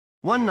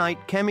One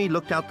night, Kemi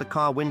looked out the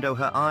car window,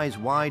 her eyes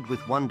wide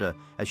with wonder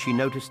as she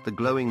noticed the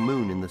glowing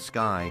moon in the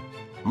sky.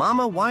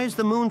 "Mama, why is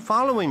the moon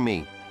following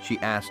me?" she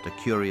asked, a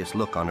curious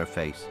look on her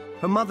face.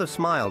 Her mother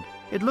smiled.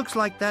 "It looks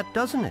like that,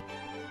 doesn't it?"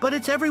 "But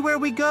it's everywhere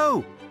we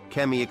go!"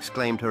 Kemi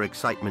exclaimed, her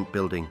excitement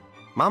building.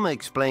 Mama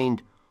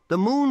explained, "The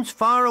moon's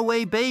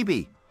far-away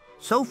baby.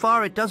 So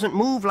far it doesn't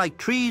move like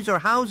trees or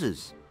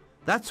houses.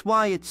 That's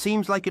why it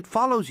seems like it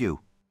follows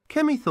you."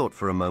 Kemi thought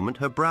for a moment,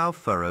 her brow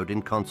furrowed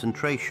in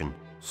concentration.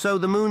 "So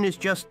the moon is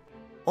just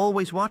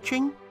always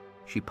watching?"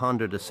 She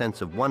pondered, a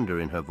sense of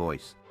wonder in her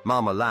voice.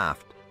 Mama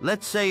laughed.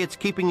 "Let's say it's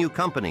keeping you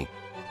company."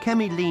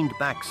 Kemi leaned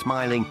back,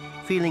 smiling,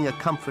 feeling a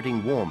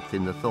comforting warmth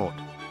in the thought.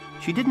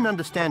 She didn't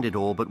understand it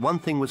all, but one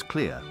thing was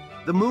clear.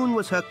 The moon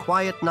was her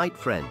quiet night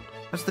friend.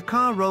 As the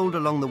car rolled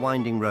along the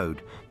winding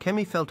road,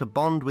 Kemi felt a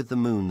bond with the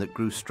moon that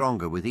grew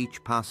stronger with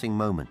each passing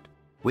moment.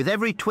 With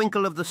every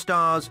twinkle of the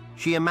stars,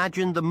 she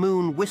imagined the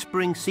moon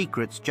whispering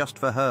secrets just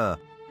for her.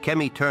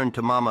 Kemi turned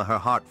to Mama, her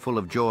heart full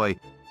of joy.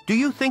 "Do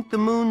you think the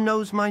moon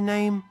knows my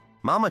name?"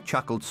 Mama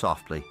chuckled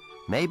softly.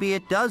 "Maybe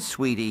it does,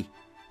 sweetie.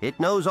 It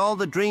knows all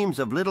the dreams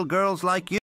of little girls like you."